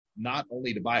not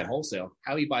only to buy at wholesale,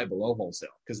 how do you buy below wholesale?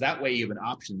 Because that way you have an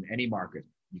option in any market.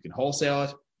 You can wholesale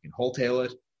it, you can wholetail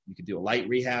it, you can do a light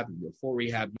rehab, you can do a full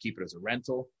rehab, you keep it as a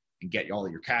rental and get all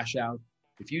of your cash out.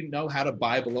 If you know how to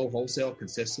buy below wholesale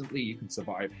consistently, you can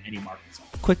survive any market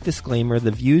cycle. Quick disclaimer, the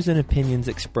views and opinions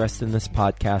expressed in this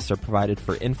podcast are provided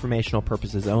for informational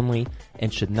purposes only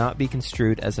and should not be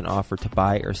construed as an offer to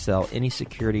buy or sell any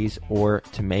securities or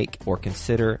to make or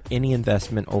consider any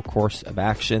investment or course of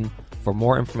action. For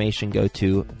more information, go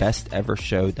to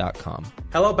bestevershow.com.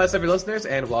 Hello, Best Ever listeners,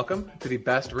 and welcome to the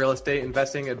Best Real Estate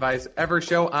Investing Advice Ever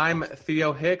Show. I'm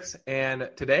Theo Hicks, and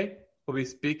today we'll be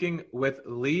speaking with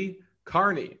Lee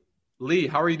Carney. Lee,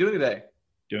 how are you doing today?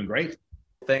 Doing great.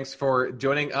 Thanks for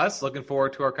joining us. Looking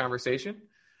forward to our conversation.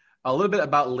 A little bit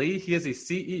about Lee. He is the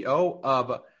CEO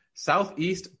of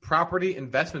Southeast Property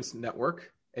Investments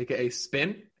Network, aka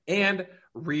SPIN, and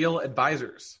Real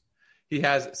Advisors. He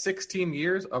has 16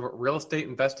 years of real estate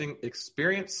investing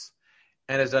experience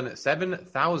and has done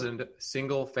 7,000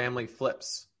 single-family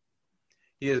flips.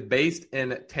 He is based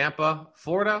in Tampa,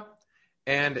 Florida,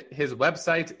 and his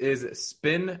website is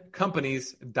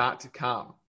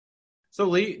spincompanies.com. So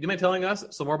Lee, do you mind telling us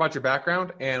some more about your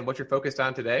background and what you're focused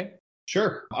on today?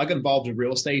 Sure. I got involved in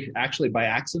real estate actually by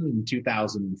accident in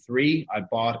 2003. I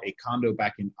bought a condo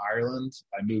back in Ireland.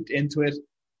 I moved into it,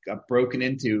 got broken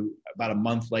into about a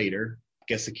month later. I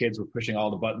guess the kids were pushing all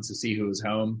the buttons to see who was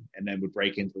home and then would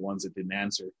break into the ones that didn't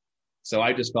answer. So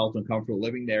I just felt uncomfortable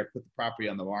living there, put the property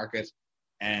on the market,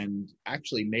 and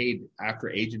actually made, after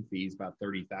agent fees, about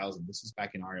 $30,000. This is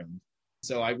back in Ireland.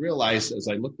 So I realized as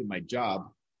I looked at my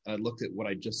job, and I looked at what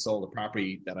I just sold, the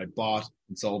property that I bought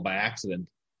and sold by accident,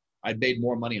 I'd made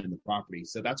more money on the property.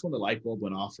 So that's when the light bulb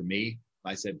went off for me.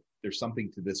 I said, there's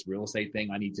something to this real estate thing.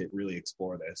 I need to really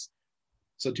explore this.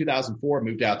 So 2004,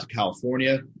 moved out to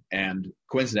California and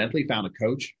coincidentally found a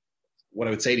coach. What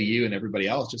I would say to you and everybody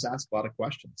else, just ask a lot of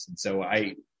questions. And so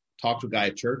I talked to a guy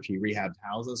at church. He rehabbed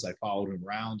houses. I followed him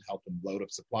around, helped him load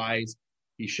up supplies.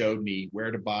 He showed me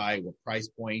where to buy, what price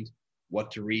point,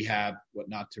 what to rehab, what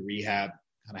not to rehab,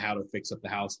 kind of how to fix up the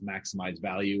house to maximize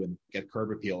value and get curb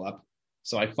appeal up.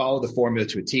 So I followed the formula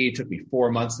to a T. It took me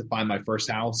 4 months to find my first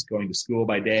house, going to school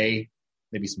by day,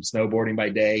 maybe some snowboarding by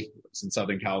day. It was in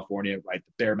Southern California, right?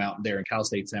 The Bear Mountain there in Cal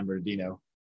State, San Bernardino.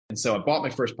 And so I bought my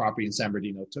first property in San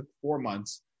Bernardino. It took 4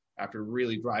 months after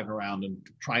really driving around and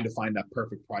trying to find that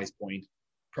perfect price point.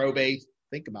 Probate,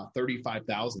 think about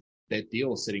 $35,000. That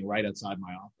deal is sitting right outside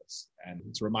my office. And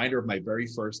it's a reminder of my very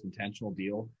first intentional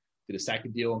deal. Did a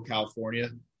second deal in California,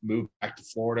 moved back to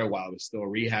Florida while I was still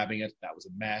rehabbing it. That was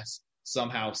a mess.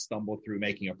 Somehow stumbled through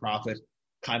making a profit.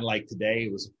 Kind of like today,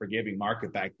 it was a forgiving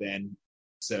market back then.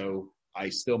 So I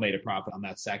still made a profit on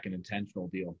that second intentional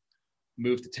deal.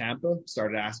 Moved to Tampa,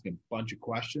 started asking a bunch of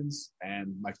questions,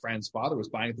 and my friend's father was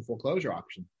buying at the foreclosure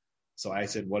auction. So I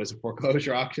said, what is a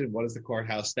foreclosure auction? What is the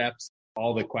courthouse steps?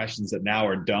 All the questions that now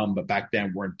are dumb, but back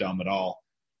then weren't dumb at all.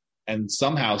 And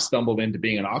somehow stumbled into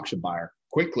being an auction buyer.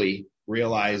 Quickly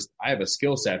realized I have a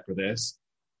skill set for this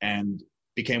and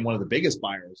became one of the biggest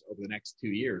buyers over the next 2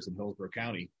 years in Hillsborough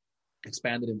County.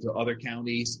 Expanded into other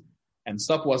counties. And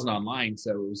stuff wasn't online,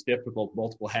 so it was difficult,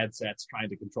 multiple headsets, trying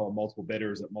to control multiple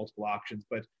bidders at multiple auctions,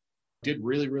 but did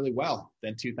really, really well.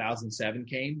 Then 2007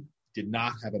 came, did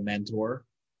not have a mentor,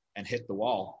 and hit the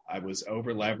wall. I was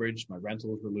over leveraged. My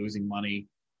rentals were losing money.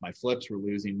 My flips were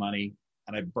losing money,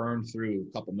 and I burned through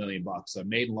a couple $1 million. I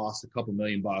made and lost a couple $1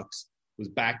 million, was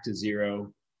back to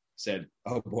zero, said,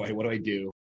 oh boy, what do I do?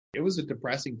 It was a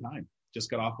depressing time. Just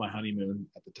got off my honeymoon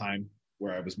at the time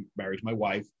where I was married to my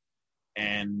wife,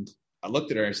 and I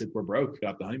looked at her and I said, we're broke.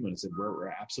 Got the honeymoon. I said, we're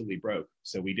absolutely broke.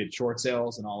 So we did short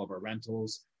sales in all of our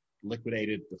rentals,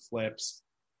 liquidated the flips,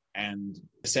 and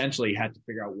essentially had to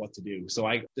figure out what to do. So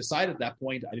I decided at that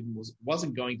point I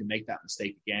wasn't going to make that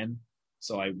mistake again.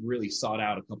 So I really sought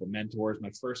out a couple mentors.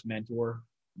 My first mentor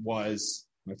was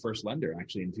my first lender,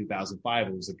 actually, in 2005.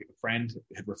 It was a friend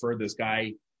had referred this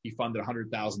guy. He funded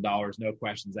 $100,000, no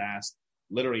questions asked,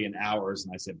 literally in hours.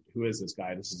 And I said, who is this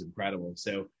guy? This is incredible.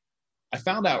 So I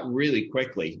found out really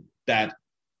quickly that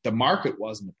the market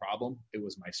wasn't the problem. It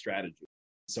was my strategy.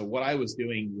 So what I was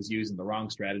doing was using the wrong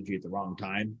strategy at the wrong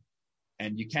time.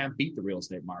 And you can't beat the real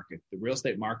estate market. The real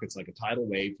estate market's like a tidal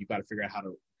wave. You've got to figure out how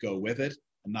to go with it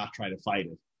and not try to fight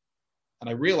it. And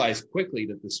I realized quickly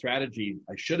that the strategy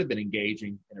I should have been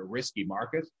engaging in a risky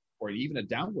market or even a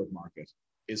downward market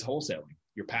is wholesaling.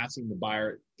 You're passing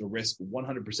the risk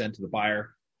 100% to the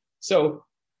buyer. So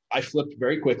I flipped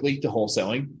very quickly to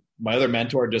wholesaling. My other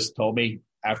mentor just told me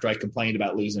after I complained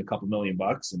about losing a couple $1 million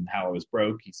and how I was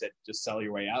broke, he said, just sell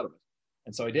your way out of it.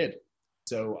 And so I did.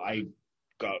 So I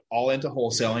got all into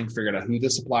wholesaling, figured out who the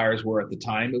suppliers were. At the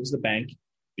time, it was the bank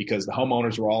because the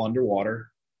homeowners were all underwater.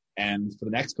 And for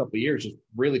the next couple of years, just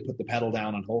really put the pedal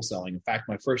down on wholesaling. In fact,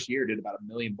 my first year did about $1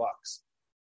 million.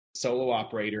 Solo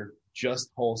operator,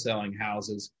 just wholesaling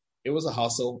houses. It was a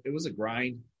hustle. It was a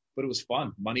grind, but it was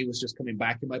fun. Money was just coming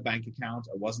back in my bank account.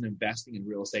 I wasn't investing in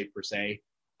real estate per se.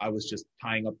 I was just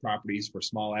tying up properties for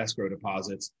small escrow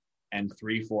deposits and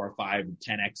 3, 4, 5,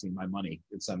 10xing my money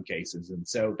in some cases. And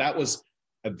so that was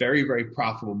a very, very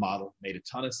profitable model. Made a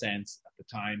ton of sense at the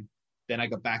time. Then I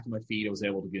got back on my feet. I was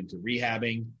able to get into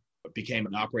rehabbing, became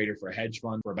an operator for a hedge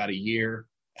fund for about a year,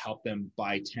 helped them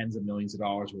buy tens of millions of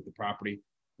dollars worth of property.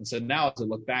 And so now as I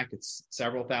look back, it's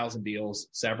several thousand deals,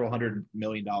 several $100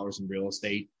 million in real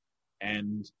estate.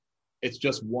 And it's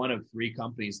just one of 3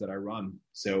 companies that I run.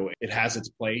 So it has its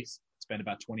place. I spend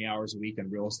about 20 hours a week on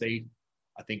real estate.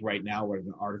 I think right now we're at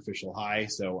an artificial high.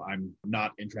 So I'm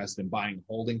not interested in buying and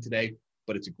holding today,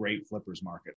 but it's a great flippers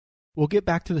market. We'll get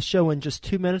back to the show in just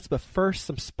 2 minutes, but first,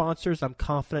 some sponsors I'm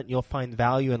confident you'll find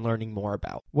value in learning more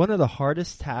about. One of the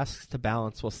hardest tasks to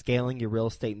balance while scaling your real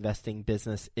estate investing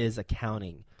business is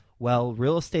accounting. Well,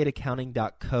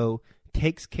 realestateaccounting.co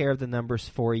takes care of the numbers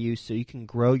for you so you can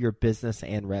grow your business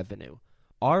and revenue.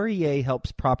 REA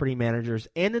helps property managers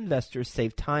and investors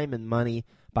save time and money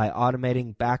by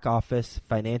automating back office,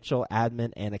 financial,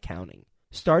 admin, and accounting.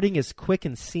 Starting is quick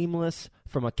and seamless,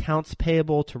 from accounts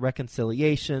payable to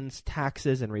reconciliations,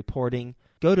 taxes, and reporting.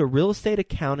 Go to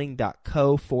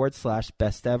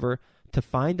realestateaccounting.co/best ever to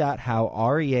find out how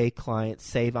REA clients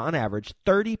save on average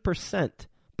 30%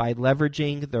 by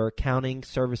leveraging their accounting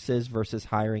services versus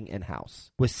hiring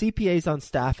in-house. With CPAs on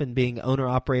staff and being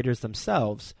owner-operators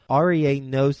themselves, REA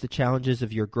knows the challenges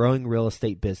of your growing real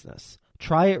estate business.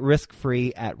 Try it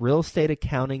risk-free at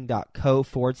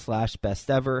realestateaccounting.co/best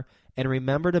ever. And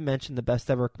remember to mention the Best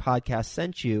Ever podcast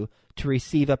sent you to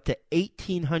receive up to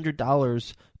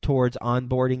 $1,800 towards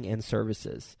onboarding and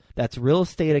services. That's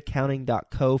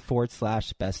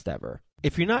realestateaccounting.co/best ever.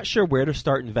 If you're not sure where to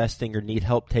start investing or need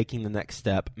help taking the next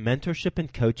step, mentorship and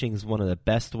coaching is one of the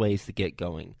best ways to get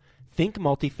going. Think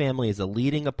Multifamily is a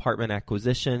leading apartment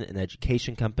acquisition and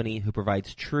education company who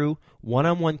provides true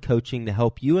one-on-one coaching to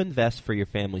help you invest for your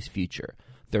family's future.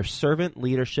 Their servant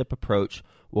leadership approach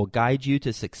will guide you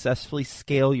to successfully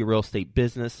scale your real estate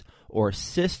business or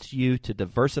assist you to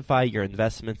diversify your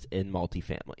investments in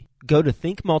multifamily. Go to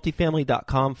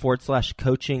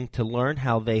thinkmultifamily.com/coaching to learn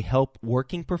how they help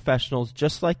working professionals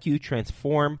just like you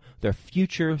transform their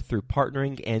future through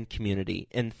partnering and community.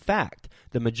 In fact,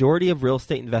 the majority of real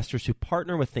estate investors who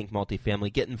partner with Think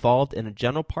Multifamily get involved in a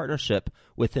general partnership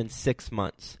within 6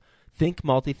 months.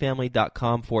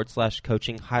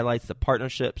 thinkmultifamily.com/coaching highlights the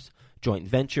partnerships, joint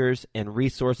ventures, and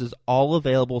resources all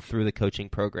available through the coaching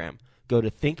program. Go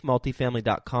to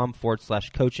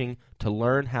thinkmultifamily.com/coaching to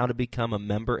learn how to become a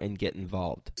member and get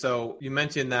involved. So you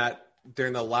mentioned that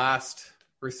during the last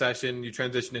recession, you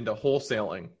transitioned into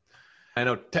wholesaling. I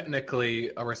know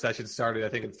technically a recession started, I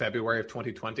think, in February of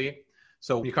 2020.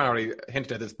 So you kind of already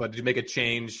hinted at this, but did you make a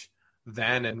change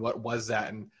then? And what was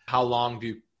that? And how long do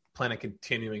you plan on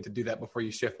continuing to do that before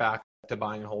you shift back to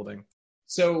buying and holding?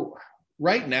 So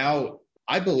right now,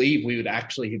 I believe we would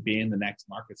actually be in the next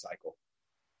market cycle.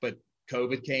 But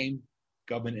COVID came,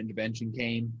 government intervention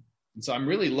came. And so I'm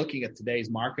really looking at today's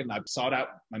market, and I've sought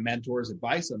out my mentor's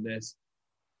advice on this.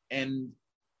 And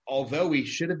although we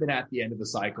should have been at the end of the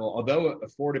cycle, although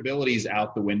affordability is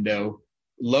out the window,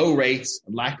 low rates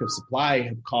and lack of supply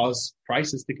have caused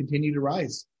prices to continue to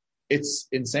rise. It's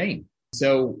insane.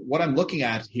 So what I'm looking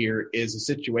at here is a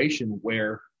situation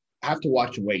where I have to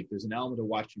watch and wait. There's an element of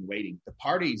watching and waiting. The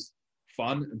party's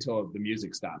fun until the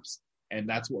music stops. And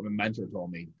that's what my mentor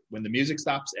told me. When the music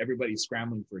stops, everybody's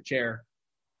scrambling for a chair.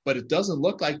 But it doesn't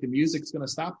look like the music's going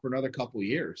to stop for another couple of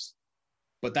years.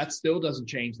 But that still doesn't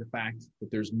change the fact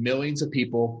that there's millions of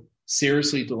people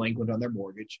seriously delinquent on their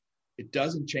mortgage. It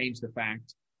doesn't change the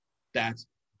fact that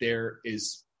there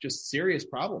is just serious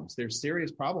problems. There's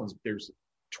serious problems. There's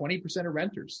 20% of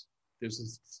renters. There's a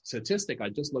statistic I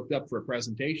just looked up for a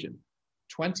presentation.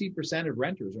 20% of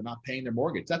renters are not paying their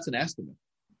mortgage. That's an estimate.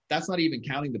 That's not even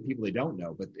counting the people they don't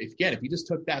know. But if you just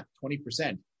took that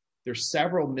 20%, there's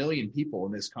several million people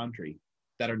in this country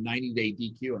that are 90-day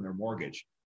DQ on their mortgage.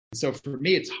 So for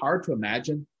me, it's hard to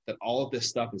imagine that all of this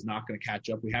stuff is not going to catch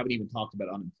up. We haven't even talked about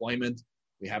unemployment.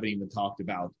 We haven't even talked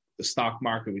about the stock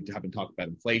market. We haven't talked about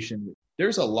inflation.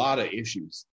 There's a lot of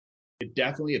issues. It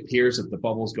definitely appears that the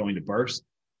bubble is going to burst.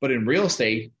 But in real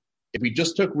estate, if we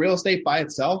just took real estate by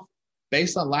itself,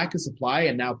 based on lack of supply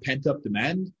and now pent-up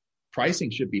demand,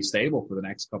 pricing should be stable for the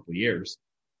next couple of years.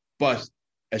 But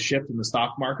a shift in the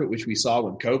stock market, which we saw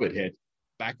when COVID hit,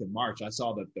 back in March, I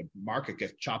saw that the market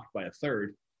get chopped by a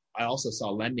third. I also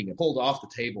saw lending get pulled off the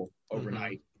table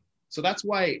overnight. So that's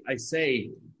why I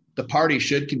say the party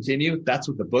should continue. That's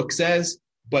what the book says.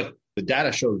 But the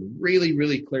data shows really,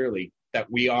 really clearly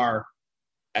that we are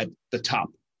at the top.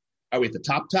 Are we at the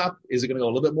top? Is it going to go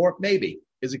a little bit more? Maybe.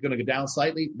 Is it going to go down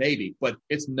slightly? Maybe. But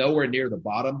it's nowhere near the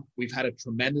bottom. We've had a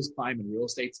tremendous climb in real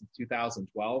estate since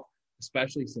 2012,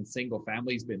 especially since single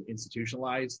family has been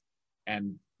institutionalized.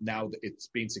 And now it's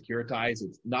being securitized.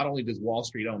 It's not only does Wall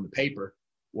Street own the paper,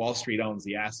 Wall Street owns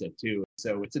the asset too.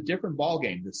 So it's a different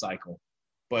ballgame this cycle.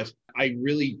 But I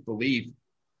really believe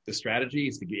the strategy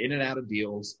is to get in and out of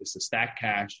deals, is to stack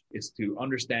cash, is to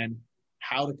understand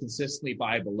how to consistently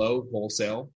buy below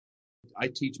wholesale. I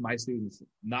teach my students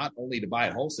not only to buy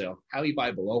at wholesale, how you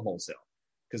buy below wholesale,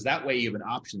 because that way you have an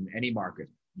option in any market.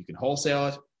 You can wholesale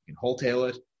it, you can wholesale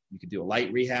it, you can do a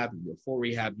light rehab, you can do a full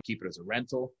rehab, you keep it as a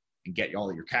rental and get all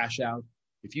of your cash out.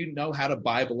 If you know how to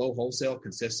buy below wholesale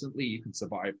consistently, you can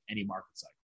survive any market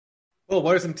cycle. Well,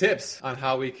 what are some tips on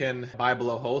how we can buy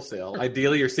below wholesale?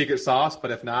 Ideally, your secret sauce, but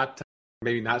if not,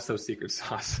 maybe not so secret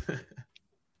sauce.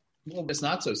 Well, it's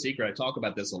not so secret. I talk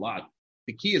about this a lot.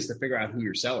 The key is to figure out who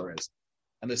your seller is.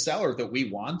 And the seller that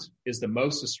we want is the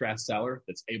most distressed seller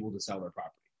that's able to sell their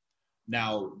property.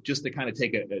 Now, just to kind of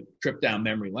take a trip down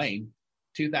memory lane,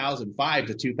 2005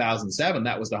 to 2007,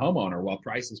 that was the homeowner while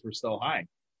prices were still high.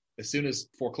 As soon as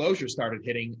foreclosure started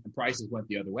hitting and prices went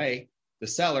the other way, the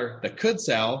seller that could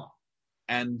sell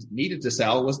and needed to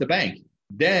sell was the bank.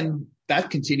 Then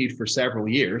that continued for several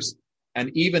years. And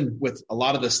even with a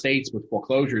lot of the states with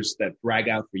foreclosures that drag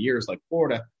out for years, like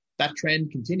Florida, that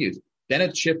trend continued. Then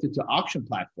it shifted to auction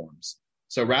platforms.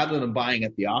 So rather than buying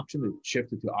at the auction, it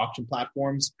shifted to auction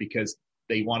platforms because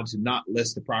they wanted to not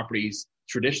list the properties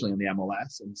traditionally on the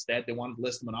MLS. Instead, they wanted to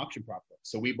list them on auction platforms.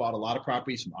 So we bought a lot of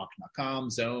properties from Auction.com,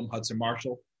 Zome, Hudson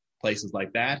Marshall, places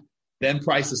like that. Then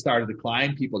prices started to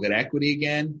climb. People get equity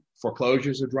again.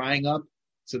 Foreclosures are drying up.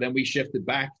 So then we shifted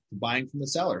back to buying from the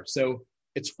seller. So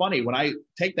it's funny, when I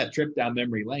take that trip down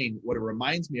memory lane, what it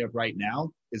reminds me of right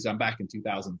now is I'm back in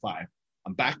 2005.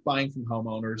 I'm back buying from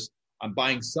homeowners. I'm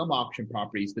buying some auction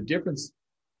properties. The difference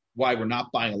why we're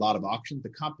not buying a lot of auctions, the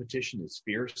competition is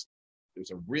fierce.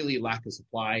 There's a really lack of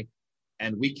supply,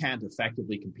 and we can't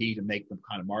effectively compete and make the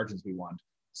kind of margins we want.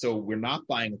 So we're not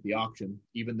buying at the auction,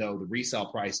 even though the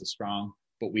resale price is strong,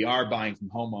 but we are buying from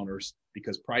homeowners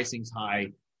because pricing's high,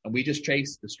 and we just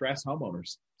chase distressed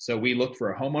homeowners. So we look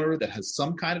for a homeowner that has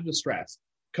some kind of distress,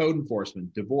 code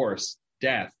enforcement, divorce,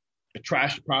 death, a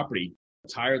trashed property, a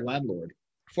tired landlord,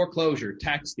 foreclosure,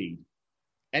 tax deed,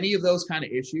 any of those kind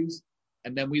of issues.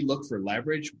 And then we look for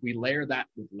leverage. We layer that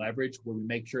with leverage where we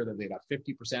make sure that they got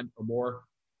 50% or more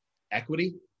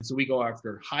equity. So we go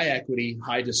after high equity,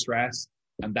 high distress,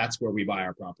 and that's where we buy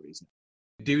our properties.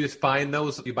 Do you just find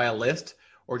those? You buy a list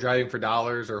or driving for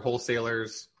dollars or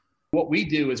wholesalers? What we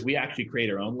do is we actually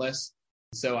create our own list.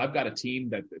 So I've got a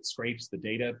team that scrapes the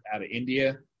data out of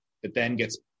India that then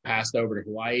gets passed over to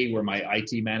Hawaii, where my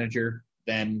IT manager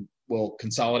then will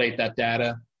consolidate that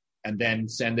data and then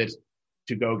send it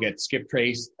to go get skip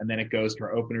traced, and then it goes to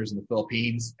our openers in the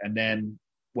Philippines. And then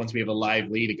once we have a live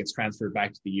lead, it gets transferred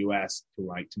back to the US to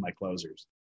my closers.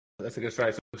 That's a good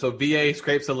strategy. So VA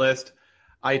scrapes a list,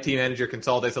 IT manager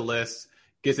consolidates a list,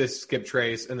 gets a skip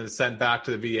trace, and then sent back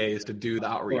to the VAs to do the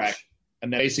outreach. Correct.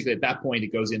 And then basically at that point,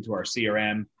 it goes into our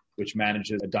CRM, which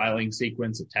manages a dialing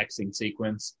sequence, a texting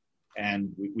sequence,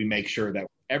 and we make sure that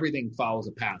everything follows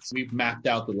a path. So we've mapped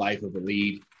out the life of a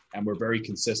lead, and we're very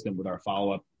consistent with our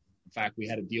follow-up. In fact, we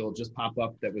had a deal just pop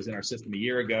up that was in our system a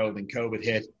year ago. Then COVID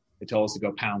hit. It told us to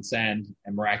go pound sand,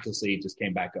 and miraculously it just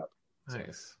came back up.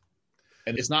 Nice.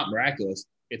 And it's not miraculous.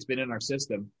 It's been in our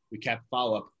system. We kept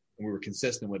follow-up, and we were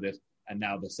consistent with it, and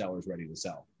now the seller's ready to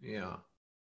sell. Yeah.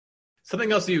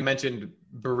 Something else you mentioned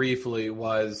briefly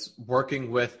was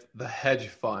working with the hedge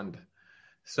fund.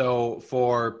 So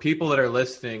for people that are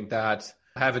listening that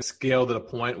haven't scaled to the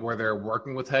point where they're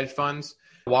working with hedge funds,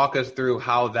 walk us through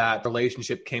how that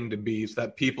relationship came to be so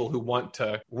that people who want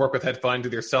to work with hedge funds,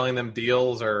 either selling them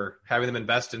deals or having them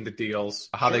invest in the deals,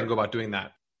 how they can go about doing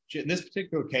that. In this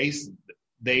particular case,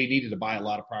 they needed to buy a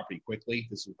lot of property quickly.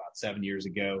 This was about 7 years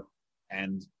ago.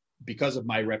 And because of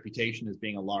my reputation as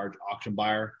being a large auction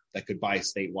buyer that could buy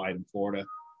statewide in Florida,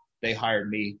 they hired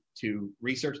me to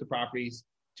research the properties,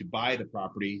 to buy the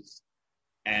properties,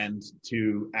 and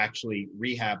to actually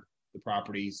rehab the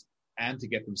properties and to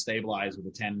get them stabilized with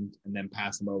a tenant and then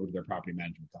pass them over to their property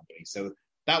management company. So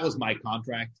that was my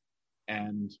contract.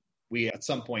 And we, at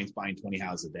some points, buying 20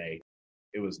 houses a day.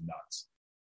 It was nuts.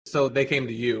 So they came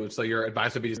to you. So your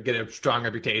advice would be to get a strong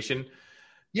reputation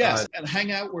Yes, and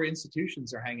hang out where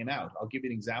institutions are hanging out. I'll give you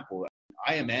an example.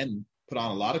 IMN put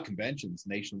on a lot of conventions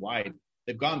nationwide.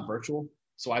 They've gone virtual,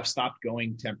 so I've stopped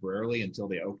going temporarily until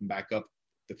they open back up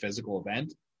the physical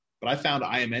event. But I found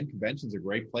IMN conventions are a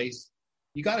great place.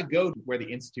 You got to go where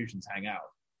the institutions hang out.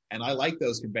 And I like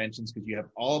those conventions because you have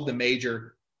all of the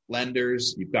major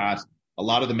lenders. You've got a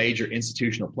lot of the major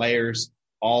institutional players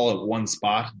all at one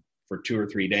spot for 2 or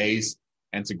 3 days.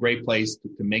 And it's a great place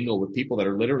to mingle with people that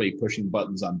are literally pushing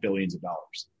buttons on billions of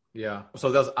dollars. Yeah.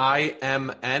 So that was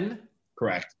IMN?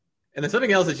 Correct. And then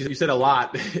something else that you said a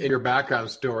lot in your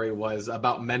background story was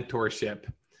about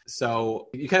mentorship. So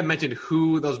you kind of mentioned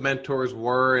who those mentors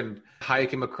were and how you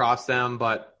came across them.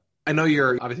 But I know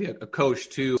you're obviously a coach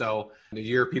too. So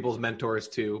you're people's mentors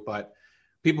too. But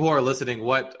people who are listening,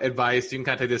 what advice, you can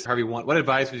kind of take this however you want, what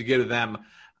advice would you give to them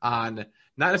on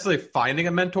not necessarily finding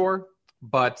a mentor,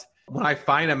 but when I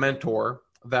find a mentor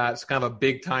that's kind of a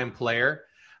big time player,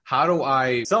 how do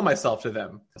I sell myself to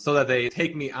them so that they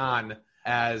take me on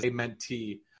as a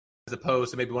mentee as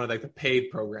opposed to maybe one of like the paid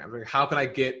programs? Like, how can I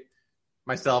get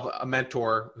myself a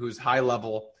mentor who's high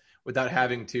level without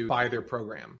having to buy their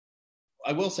program?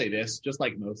 I will say this, just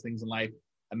like most things in life,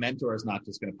 a mentor is not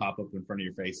just going to pop up in front of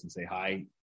your face and say hi.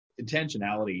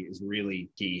 Intentionality is really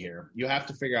key here. You have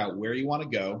to figure out where you want to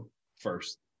go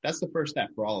first. That's the first step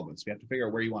for all of us. You have to figure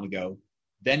out where you want to go.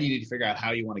 Then you need to figure out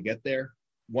how you want to get there.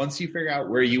 Once you figure out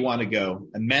where you want to go,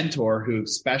 a mentor who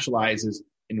specializes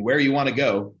in where you want to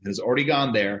go has already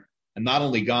gone there, and not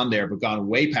only gone there, but gone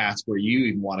way past where you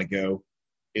even want to go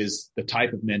is the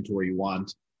type of mentor you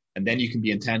want. And then you can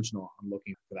be intentional on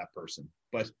looking for that person.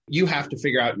 But you have to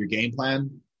figure out your game plan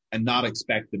and not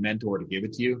expect the mentor to give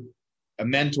it to you. A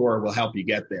mentor will help you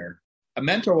get there. A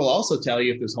mentor will also tell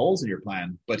you if there's holes in your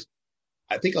plan. But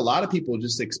I think a lot of people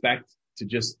just expect to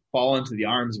just fall into the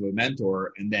arms of a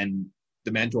mentor and then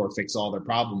the mentor fix all their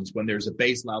problems, when there's a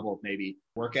base level of maybe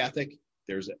work ethic,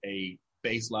 there's a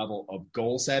base level of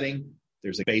goal setting,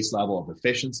 there's a base level of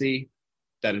efficiency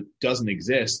that it doesn't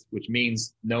exist, which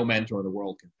means no mentor in the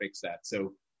world can fix that.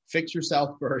 So fix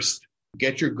yourself first,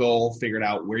 get your goal figured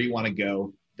out where you want to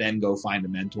go, then go find a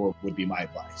mentor would be my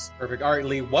advice. Perfect. All right,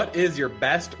 Lee, what is your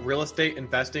best real estate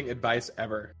investing advice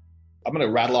ever? I'm going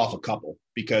to rattle off a couple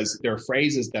because there are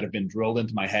phrases that have been drilled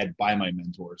into my head by my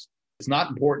mentors. It's not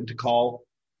important to call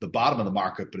the bottom of the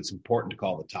market, but it's important to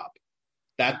call the top.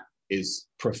 That is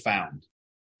profound.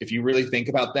 If you really think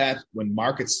about that, when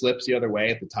market slips the other way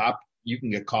at the top, you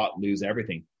can get caught and lose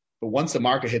everything. But once the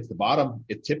market hits the bottom,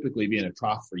 it typically be in a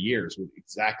trough for years with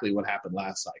exactly what happened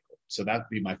last cycle. So that would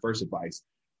be my first advice.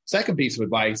 Second piece of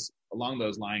advice along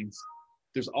those lines,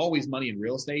 there's always money in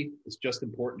real estate. It's just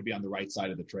important to be on the right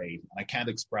side of the trade. And I can't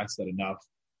express that enough.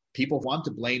 People want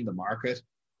to blame the market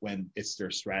when it's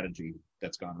their strategy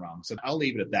that's gone wrong. So I'll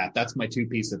leave it at that. That's my 2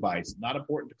 pieces of advice. Not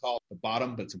important to call the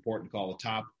bottom, but it's important to call the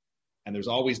top. And there's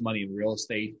always money in real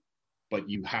estate, but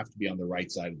you have to be on the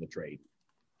right side of the trade.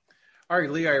 All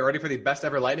right, Lee, are you ready for the best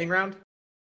ever lightning round?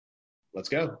 Let's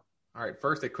go. All right,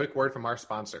 first, a quick word from our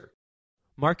sponsor.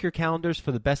 Mark your calendars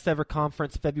for the Best Ever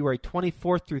Conference, February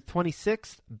 24th through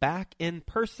 26th, back in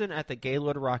person at the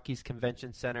Gaylord Rockies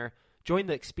Convention Center. Join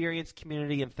the experienced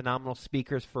community and phenomenal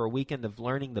speakers for a weekend of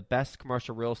learning the best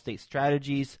commercial real estate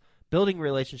strategies, building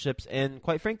relationships, and,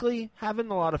 quite frankly, having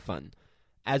a lot of fun.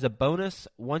 As a bonus,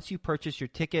 once you purchase your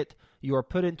ticket, you are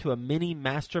put into a mini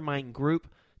mastermind group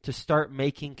to start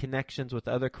making connections with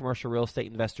other commercial real estate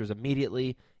investors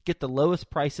immediately. Get the lowest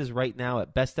prices right now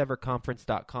at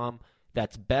besteverconference.com.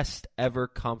 That's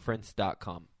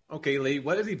besteverconference.com. Okay, Lee,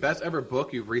 what is the best ever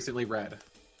book you've recently read?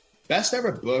 Best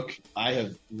ever book I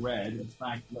have read. In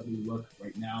fact, let me look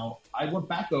right now. I went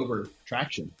back over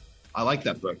Traction. I like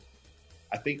that book.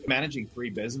 I think managing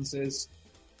 3 businesses,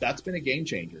 that's been a game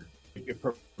changer. It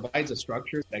provides a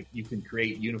structure that you can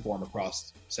create uniform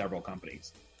across several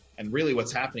companies. And really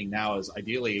what's happening now is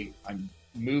ideally I'm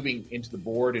moving into the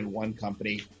board in one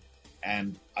company,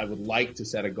 and I would like to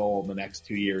set a goal in the next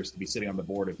 2 years to be sitting on the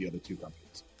board of the other 2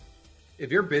 companies. If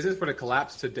your business were to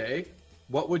collapse today,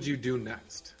 what would you do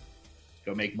next?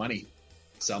 Go make money,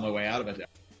 sell my way out of it.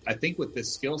 I think with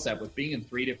this skill set, with being in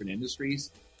 3 different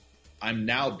industries, I'm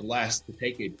now blessed to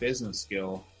take a business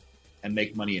skill and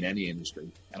make money in any industry.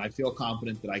 And I feel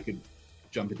confident that I could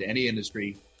jump into any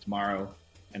industry tomorrow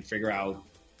and figure out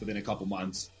within a couple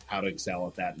months how to excel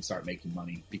at that and start making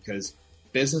money, because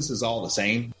business is all the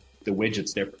same. The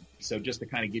widget's different. So just to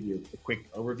kind of give you a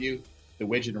quick overview, the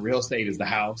widget in real estate is the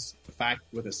house. In fact,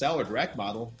 with a seller direct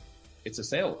model, it's a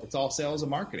sale. It's all sales and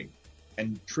marketing.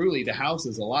 And truly, the house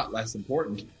is a lot less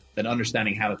important than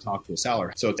understanding how to talk to a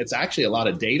seller. So it's actually a lot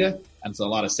of data and it's a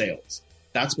lot of sales.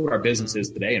 That's what our business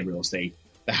is today in real estate.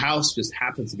 The house just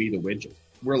happens to be the widget.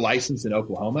 We're licensed in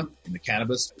Oklahoma in the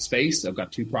cannabis space. I've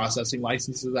got 2 processing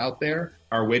licenses out there.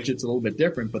 Our widget's a little bit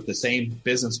different, but the same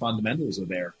business fundamentals are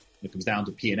there. It comes down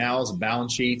to P&Ls and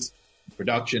balance sheets,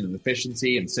 production and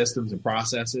efficiency and systems and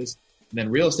processes. And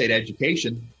then real estate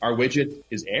education, our widget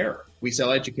is air. We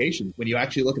sell education. When you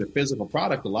actually look at a physical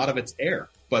product, a lot of it's air.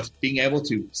 But being able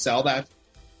to sell that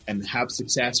and have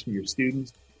success for your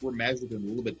students, we're measured in a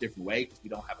little bit different way because we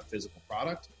don't have a physical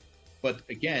product. But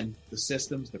again, the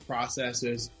systems, the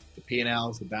processes, the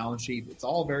P&Ls, the balance sheet, it's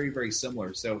all very, very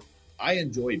similar. So I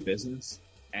enjoy business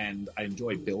and I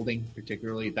enjoy building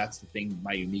particularly. That's the thing,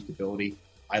 my unique ability.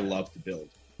 I love to build.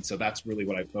 And so that's really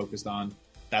what I focused on.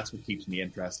 That's what keeps me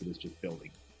interested, is just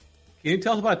building. Can you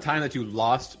tell us about a time that you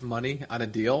lost money on a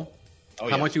deal?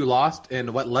 How much you lost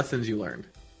and what lessons you learned?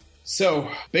 So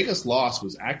biggest loss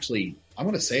was actually, I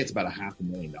want to say it's about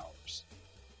 $500,000.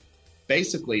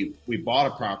 Basically, we bought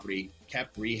a property,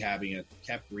 kept rehabbing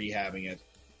it,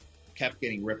 kept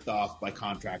getting ripped off by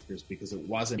contractors because it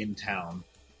wasn't in town,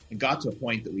 and got to a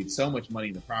point that we had so much money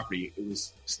in the property, it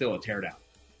was still a teardown.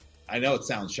 I know it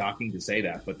sounds shocking to say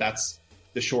that, but that's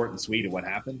the short and sweet of what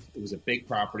happened. It was a big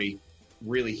property,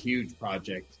 really huge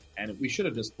project, and we should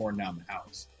have just torn down the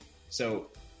house. So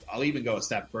I'll even go a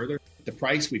step further. The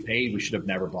price we paid, we should have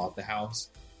never bought the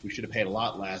house. We should have paid a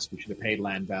lot less. We should have paid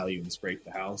land value and scraped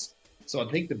the house. So I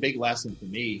think the big lesson for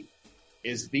me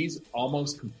is these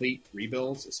almost complete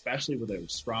rebuilds, especially with a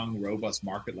strong, robust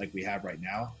market like we have right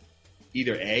now,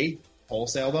 either A,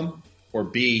 wholesale them, or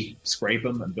B, scrape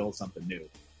them and build something new.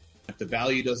 If the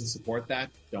value doesn't support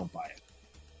that, don't buy it.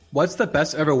 What's the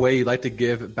best ever way you'd like to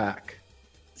give back?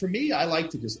 For me, I like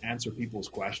to just answer people's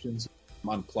questions. I'm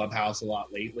on Clubhouse a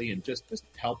lot lately and just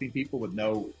helping people with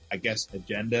no, I guess,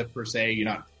 agenda per se. You're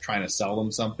not trying to sell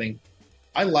them something.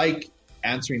 I like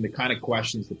answering the kind of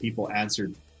questions that people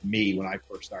answered me when I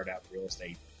first started out in real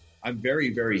estate. I'm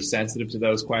very, very sensitive to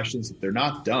those questions. If they're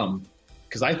not dumb,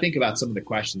 because I think about some of the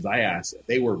questions I asked,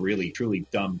 they were really, truly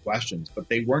dumb questions, but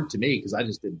they weren't to me because I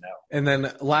just didn't know. And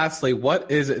then lastly,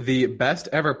 what is the best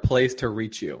ever place to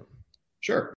reach you?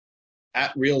 Sure.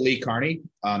 At Real Lee Carney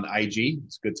on IG.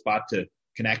 It's a good spot to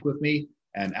connect with me.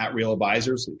 And at Real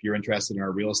Advisors, if you're interested in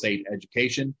our real estate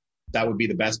education, that would be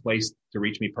the best place to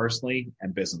reach me personally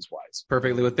and business-wise.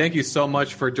 Perfectly. Well, thank you so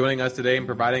much for joining us today and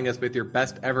providing us with your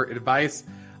best ever advice.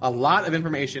 A lot of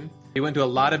information. You went into a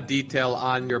lot of detail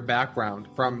on your background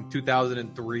from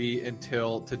 2003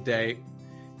 until today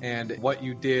and what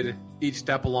you did each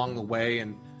step along the way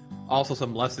and also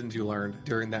some lessons you learned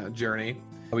during that journey.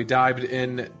 We dived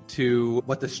into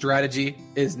what the strategy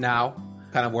is now,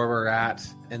 kind of where we're at.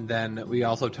 And then we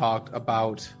also talked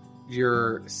about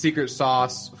your secret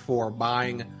sauce for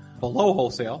buying below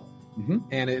wholesale. Mm-hmm.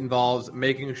 And it involves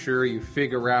making sure you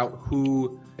figure out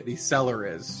who the seller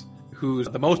is, who's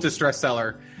the most distressed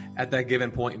seller at that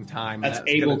given point in time. That's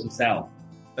able to sell.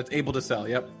 That's able to sell,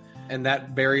 yep. And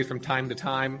that varies from time to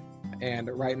time. And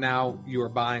right now you are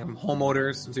buying from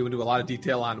homeowners. So you will do a lot of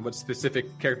detail on what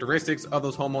specific characteristics of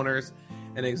those homeowners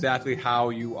and exactly how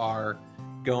you are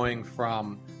going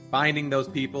from finding those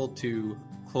people to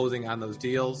closing on those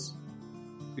deals.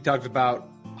 We talked about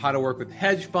how to work with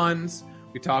hedge funds.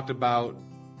 We talked about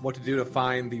what to do to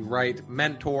find the right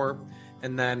mentor.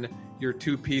 And then your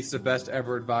 2 pieces of best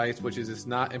ever advice, which is it's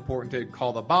not important to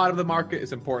call the bottom of the market.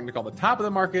 It's important to call the top of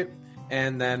the market.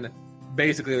 And then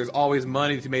basically there's always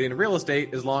money to be made in real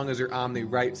estate as long as you're on the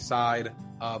right side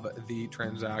of the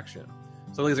transaction.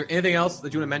 So is there anything else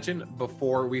that you want to mention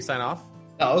before we sign off?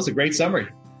 Oh, that was a great summary.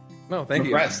 No, thank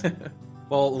you.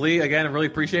 Well, Lee, again, I really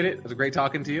appreciate it. It was great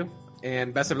talking to you.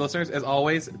 And best ever listeners, as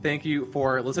always, thank you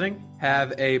for listening.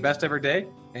 Have a best ever day,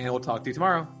 and we'll talk to you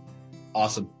tomorrow.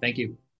 Awesome. Thank you.